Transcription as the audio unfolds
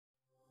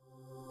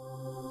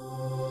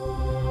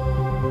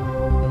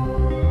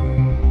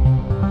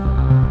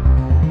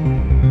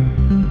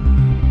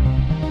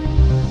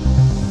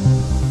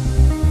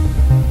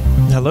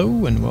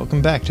Hello and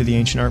welcome back to the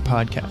Ancient Art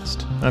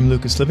Podcast. I'm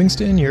Lucas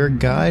Livingston, your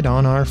guide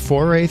on our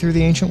foray through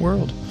the ancient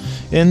world.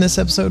 In this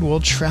episode, we'll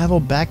travel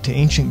back to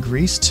ancient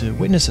Greece to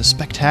witness a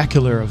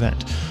spectacular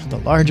event, the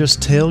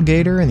largest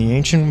tailgater in the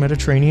ancient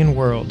Mediterranean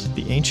world,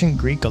 the ancient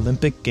Greek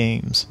Olympic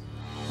Games.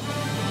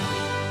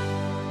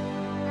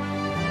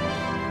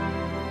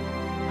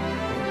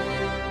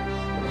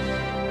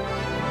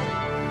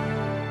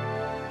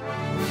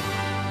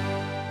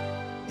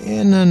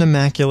 In an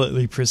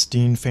immaculately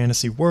pristine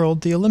fantasy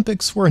world, the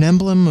Olympics were an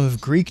emblem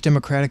of Greek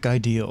democratic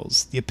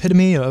ideals, the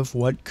epitome of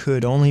what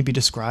could only be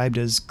described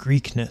as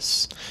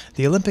Greekness.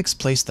 The Olympics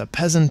placed the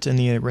peasant and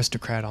the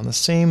aristocrat on the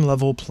same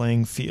level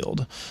playing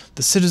field.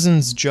 The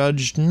citizens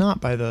judged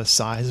not by the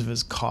size of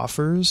his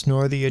coffers,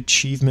 nor the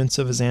achievements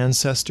of his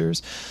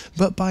ancestors,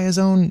 but by his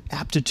own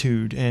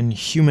aptitude and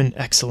human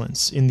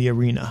excellence in the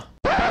arena.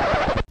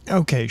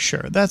 Okay,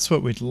 sure, that's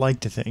what we'd like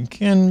to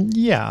think, and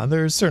yeah,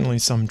 there's certainly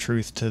some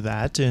truth to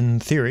that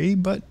in theory,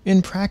 but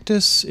in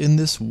practice, in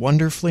this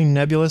wonderfully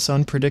nebulous,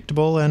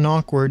 unpredictable, and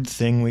awkward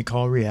thing we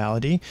call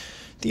reality,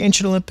 the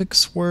ancient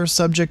Olympics were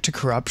subject to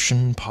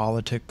corruption,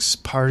 politics,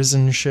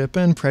 partisanship,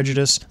 and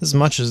prejudice as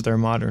much as their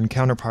modern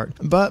counterpart.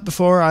 But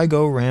before I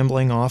go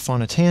rambling off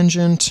on a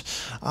tangent,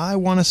 I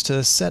want us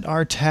to set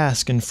our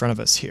task in front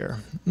of us here.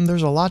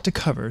 There's a lot to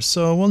cover,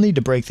 so we'll need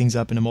to break things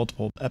up into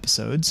multiple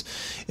episodes.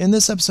 In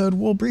this episode,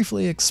 we'll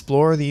briefly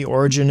explore the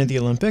origin of the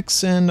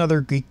Olympics and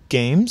other Greek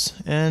games,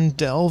 and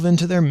delve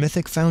into their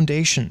mythic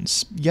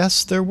foundations.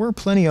 Yes, there were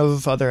plenty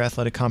of other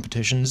athletic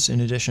competitions in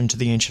addition to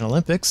the ancient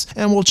Olympics,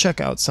 and we'll check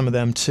out some of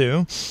them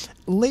too.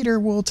 Later,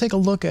 we'll take a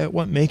look at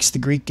what makes the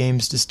Greek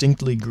games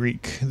distinctly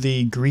Greek,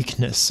 the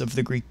Greekness of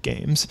the Greek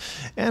games,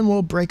 and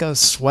we'll break a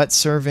sweat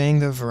surveying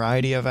the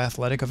variety of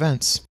athletic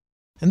events.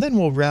 And then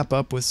we'll wrap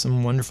up with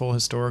some wonderful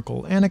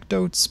historical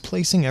anecdotes,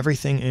 placing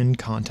everything in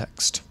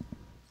context.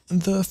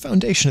 The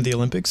foundation of the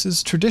Olympics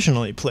is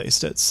traditionally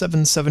placed at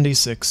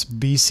 776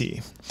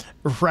 BC.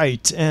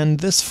 Right, and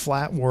this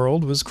flat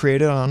world was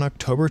created on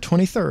October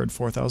 23rd,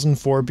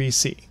 4004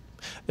 BC.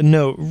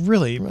 No,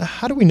 really,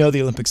 how do we know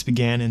the Olympics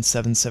began in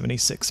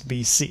 776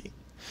 BC?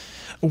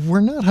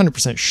 We're not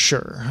 100%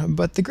 sure,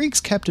 but the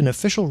Greeks kept an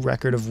official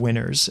record of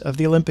winners of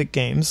the Olympic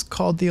Games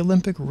called the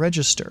Olympic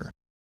Register.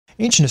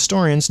 Ancient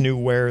historians knew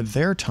where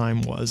their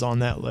time was on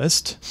that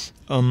list.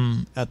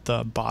 At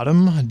the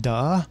bottom,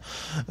 duh.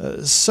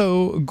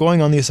 So,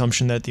 going on the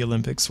assumption that the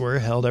Olympics were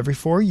held every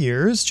 4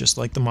 years, just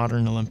like the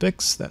modern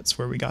Olympics, that's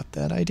where we got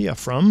that idea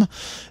from,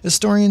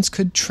 historians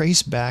could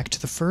trace back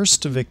to the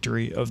first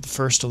victory of the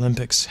first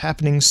Olympics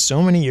happening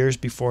so many years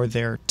before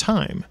their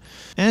time.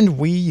 And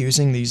we,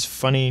 using these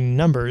funny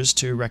numbers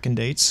to reckon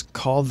dates,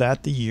 call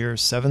that the year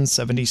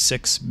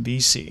 776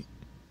 BC.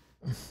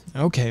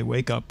 Okay,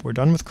 wake up. We're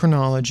done with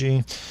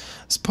chronology.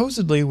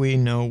 Supposedly we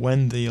know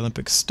when the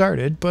Olympics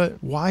started, but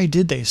why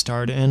did they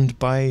start and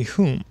by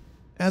whom?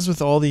 As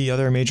with all the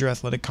other major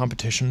athletic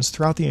competitions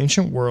throughout the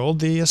ancient world,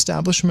 the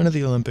establishment of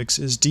the Olympics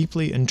is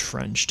deeply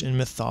entrenched in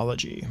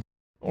mythology.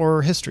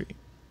 Or history.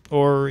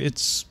 Or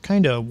it's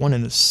kinda one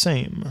and the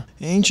same.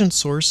 Ancient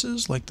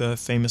sources, like the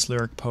famous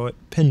lyric poet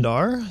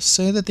Pindar,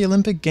 say that the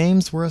Olympic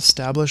Games were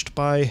established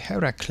by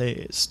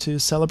Heracles to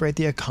celebrate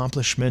the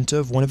accomplishment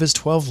of one of his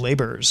 12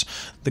 labors,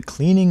 the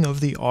cleaning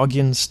of the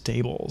Augean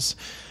stables.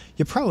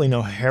 You probably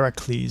know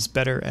Heracles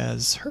better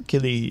as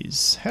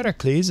Hercules.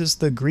 Heracles is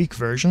the Greek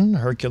version,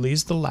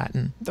 Hercules the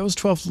Latin. Those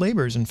 12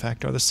 labors, in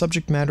fact, are the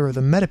subject matter of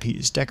the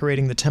metopes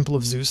decorating the Temple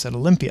of Zeus at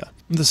Olympia,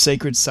 the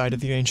sacred site of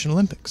the ancient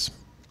Olympics.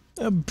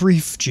 A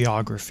brief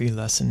geography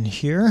lesson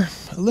here.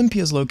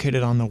 Olympia is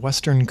located on the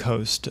western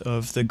coast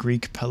of the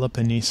Greek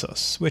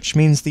Peloponnesus, which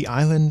means the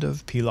island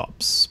of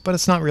Pelops. But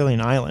it's not really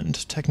an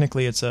island.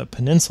 Technically it's a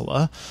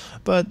peninsula,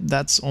 but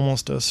that's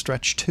almost a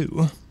stretch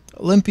too.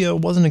 Olympia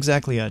wasn't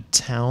exactly a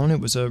town, it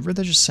was a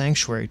religious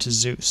sanctuary to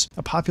Zeus,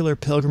 a popular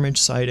pilgrimage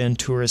site and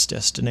tourist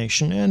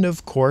destination, and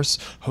of course,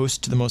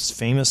 host to the most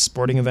famous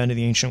sporting event of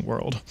the ancient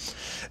world.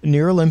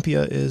 Near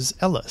Olympia is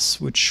Elis,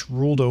 which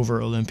ruled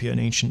over Olympia in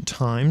ancient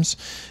times.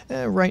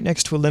 Right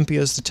next to Olympia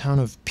is the town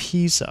of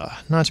Pisa,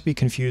 not to be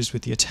confused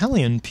with the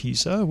Italian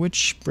Pisa,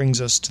 which brings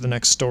us to the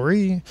next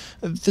story.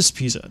 This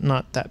Pisa,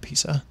 not that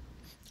Pisa.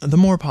 The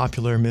more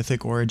popular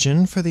mythic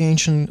origin for the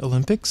ancient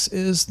Olympics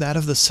is that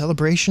of the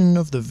celebration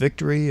of the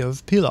victory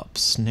of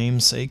Pelops,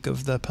 namesake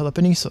of the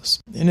Peloponnesus,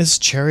 in his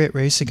chariot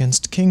race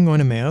against King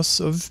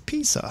Oenomaus of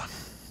Pisa.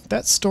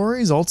 That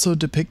story is also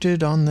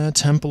depicted on the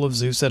Temple of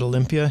Zeus at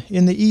Olympia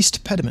in the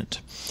East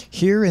Pediment.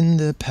 Here in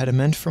the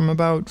pediment from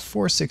about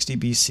 460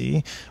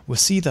 BC, we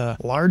see the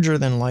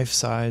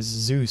larger-than-life-size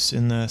Zeus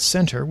in the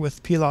center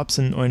with Pelops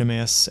and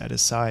Oenomaus at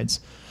his sides.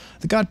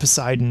 The god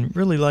Poseidon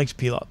really liked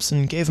Pelops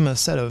and gave him a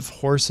set of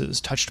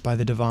horses touched by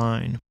the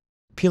divine.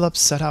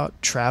 Pelops set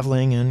out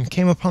traveling and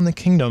came upon the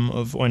kingdom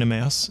of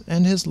Oenomaus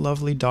and his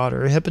lovely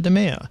daughter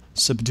Hippodamia,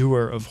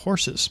 subduer of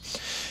horses.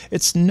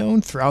 It's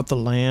known throughout the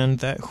land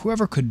that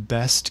whoever could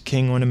best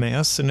King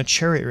Oenomaus in a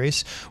chariot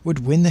race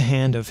would win the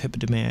hand of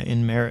Hippodamia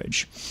in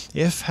marriage.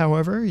 If,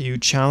 however, you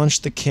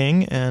challenged the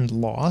king and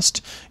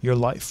lost, your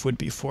life would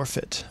be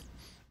forfeit.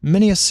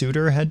 Many a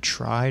suitor had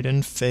tried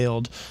and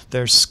failed,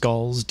 their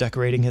skulls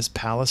decorating his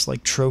palace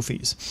like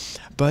trophies.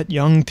 But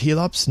young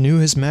Pelops knew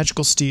his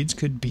magical steeds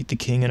could beat the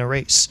king in a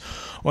race.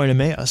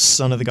 Oenomaus,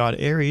 son of the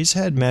god Ares,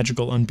 had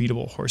magical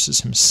unbeatable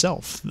horses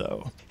himself,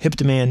 though.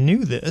 Hippodameia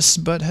knew this,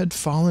 but had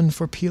fallen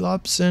for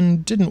Pelops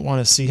and didn't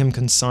want to see him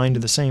consigned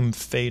to the same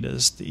fate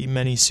as the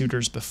many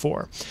suitors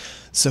before.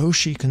 So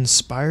she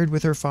conspired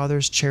with her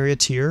father's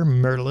charioteer,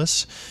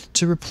 Myrtilus,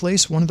 to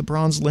replace one of the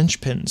bronze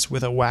linchpins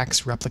with a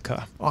wax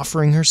replica,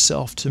 offering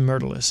herself to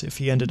Myrtilus if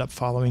he ended up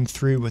following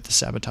through with the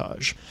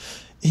sabotage.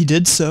 He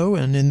did so,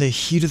 and in the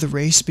heat of the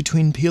race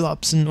between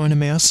Pelops and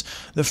Oenomaus,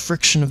 the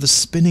friction of the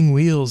spinning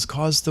wheels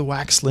caused the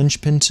wax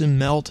linchpin to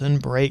melt and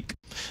break.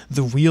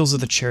 The wheels of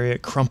the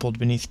chariot crumpled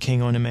beneath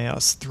King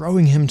Oenomaus,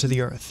 throwing him to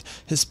the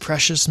earth. His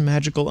precious,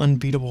 magical,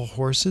 unbeatable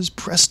horses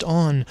pressed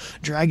on,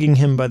 dragging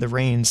him by the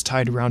reins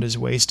tied around his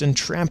waist and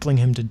trampling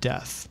him to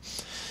death.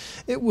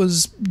 It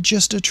was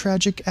just a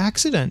tragic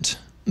accident.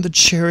 The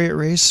chariot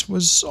race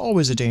was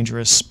always a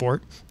dangerous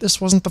sport. This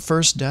wasn't the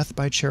first death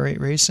by chariot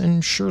race,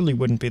 and surely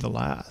wouldn't be the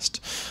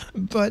last.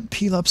 But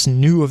Pelops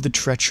knew of the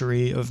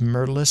treachery of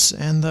Myrtilus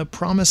and the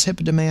promise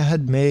Hippodameia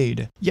had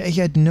made, yet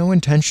he had no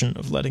intention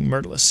of letting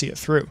Myrtilus see it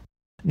through.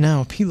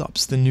 Now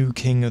Pelops, the new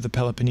king of the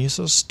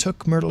Peloponnesus,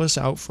 took Myrtilus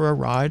out for a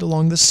ride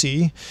along the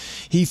sea.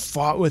 He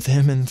fought with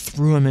him and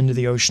threw him into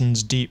the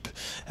ocean's deep.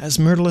 As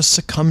Myrtilus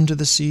succumbed to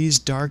the sea's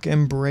dark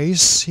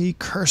embrace, he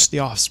cursed the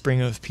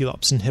offspring of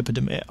Pelops and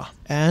Hippodameia.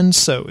 And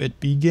so it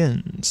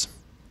begins.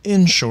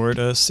 In short,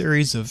 a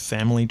series of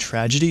family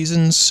tragedies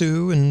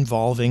ensue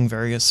involving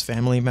various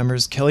family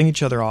members killing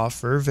each other off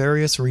for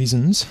various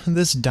reasons.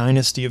 This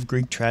dynasty of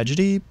Greek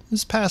tragedy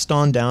is passed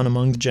on down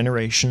among the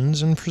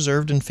generations and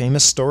preserved in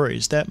famous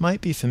stories that might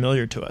be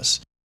familiar to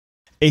us.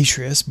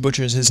 Atreus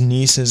butchers his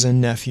nieces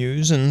and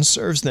nephews and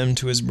serves them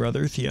to his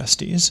brother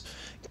Thyestes.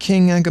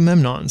 King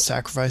Agamemnon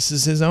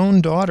sacrifices his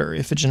own daughter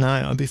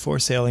Iphigenia before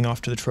sailing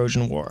off to the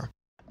Trojan War.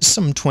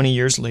 Some 20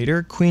 years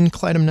later, Queen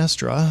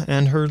Clytemnestra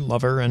and her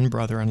lover and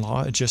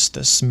brother-in-law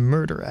Aegisthus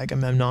murder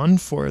Agamemnon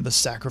for the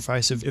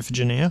sacrifice of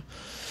Iphigenia.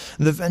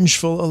 The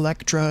vengeful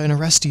Electra and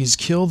Orestes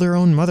kill their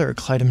own mother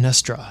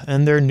Clytemnestra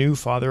and their new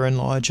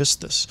father-in-law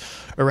Aegisthus.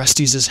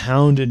 Orestes is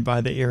hounded by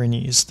the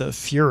Erinyes, the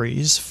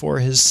Furies, for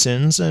his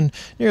sins and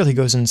nearly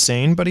goes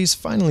insane, but he's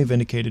finally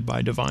vindicated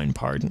by divine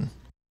pardon.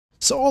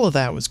 So all of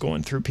that was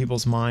going through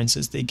people's minds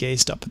as they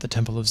gazed up at the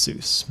temple of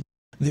Zeus.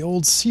 The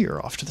old seer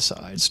off to the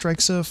side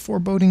strikes a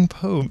foreboding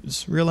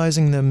pose,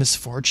 realizing the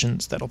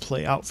misfortunes that'll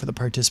play out for the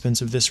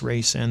participants of this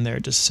race and their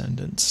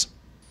descendants.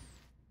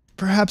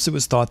 Perhaps it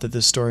was thought that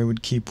this story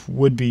would keep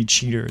would-be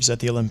cheaters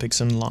at the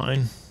Olympics in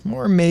line,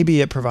 or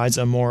maybe it provides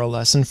a moral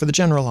lesson for the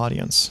general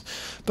audience.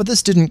 But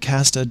this didn't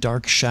cast a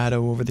dark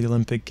shadow over the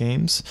Olympic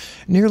Games.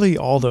 Nearly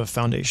all the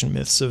foundation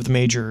myths of the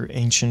major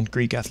ancient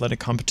Greek athletic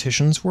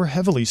competitions were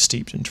heavily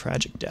steeped in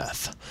tragic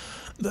death.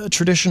 The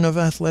tradition of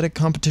athletic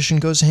competition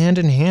goes hand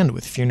in hand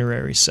with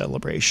funerary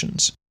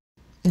celebrations.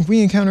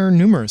 We encounter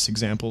numerous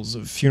examples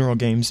of funeral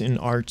games in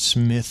art,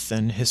 myth,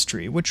 and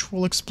history, which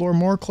we'll explore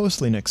more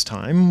closely next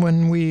time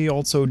when we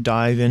also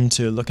dive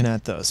into looking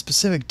at the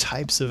specific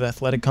types of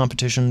athletic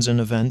competitions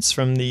and events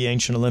from the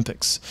ancient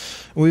Olympics.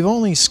 We've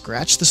only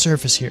scratched the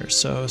surface here,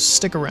 so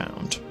stick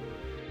around.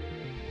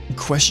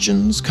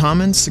 Questions,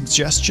 comments,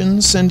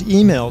 suggestions, send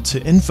email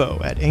to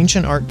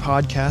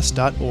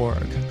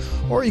info@ancientartpodcast.org.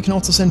 Or you can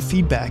also send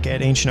feedback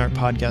at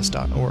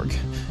ancientartpodcast.org.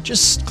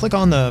 Just click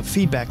on the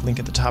feedback link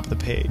at the top of the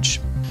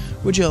page.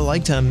 Would you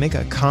like to make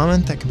a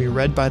comment that can be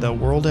read by the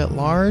world at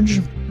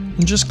large?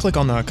 Just click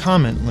on the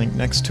comment link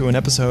next to an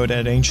episode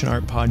at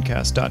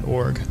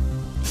ancientartpodcast.org.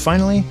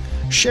 Finally,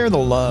 share the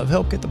love,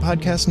 help get the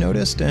podcast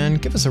noticed,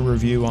 and give us a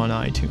review on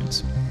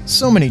iTunes.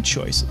 So many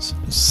choices.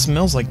 It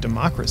smells like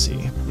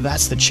democracy.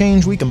 That's the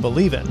change we can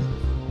believe in.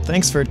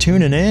 Thanks for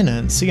tuning in,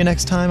 and see you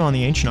next time on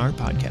the Ancient Art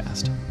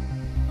Podcast.